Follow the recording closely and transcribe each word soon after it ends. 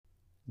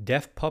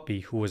Deaf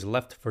puppy who was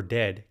left for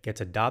dead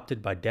gets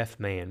adopted by deaf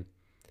man.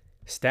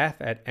 Staff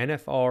at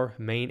NFR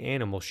Maine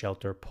Animal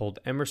Shelter pulled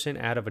Emerson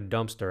out of a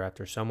dumpster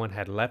after someone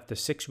had left the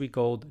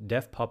 6-week-old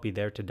deaf puppy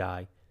there to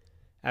die.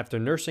 After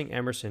nursing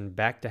Emerson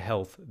back to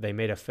health, they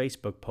made a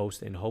Facebook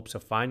post in hopes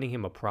of finding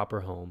him a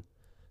proper home.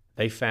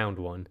 They found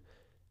one.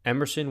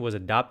 Emerson was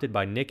adopted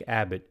by Nick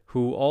Abbott,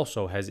 who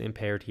also has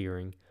impaired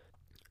hearing.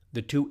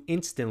 The two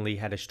instantly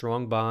had a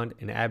strong bond,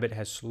 and Abbott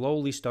has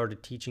slowly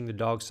started teaching the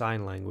dog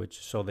sign language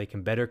so they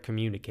can better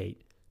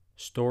communicate.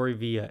 Story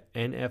via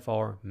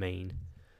NFR Maine.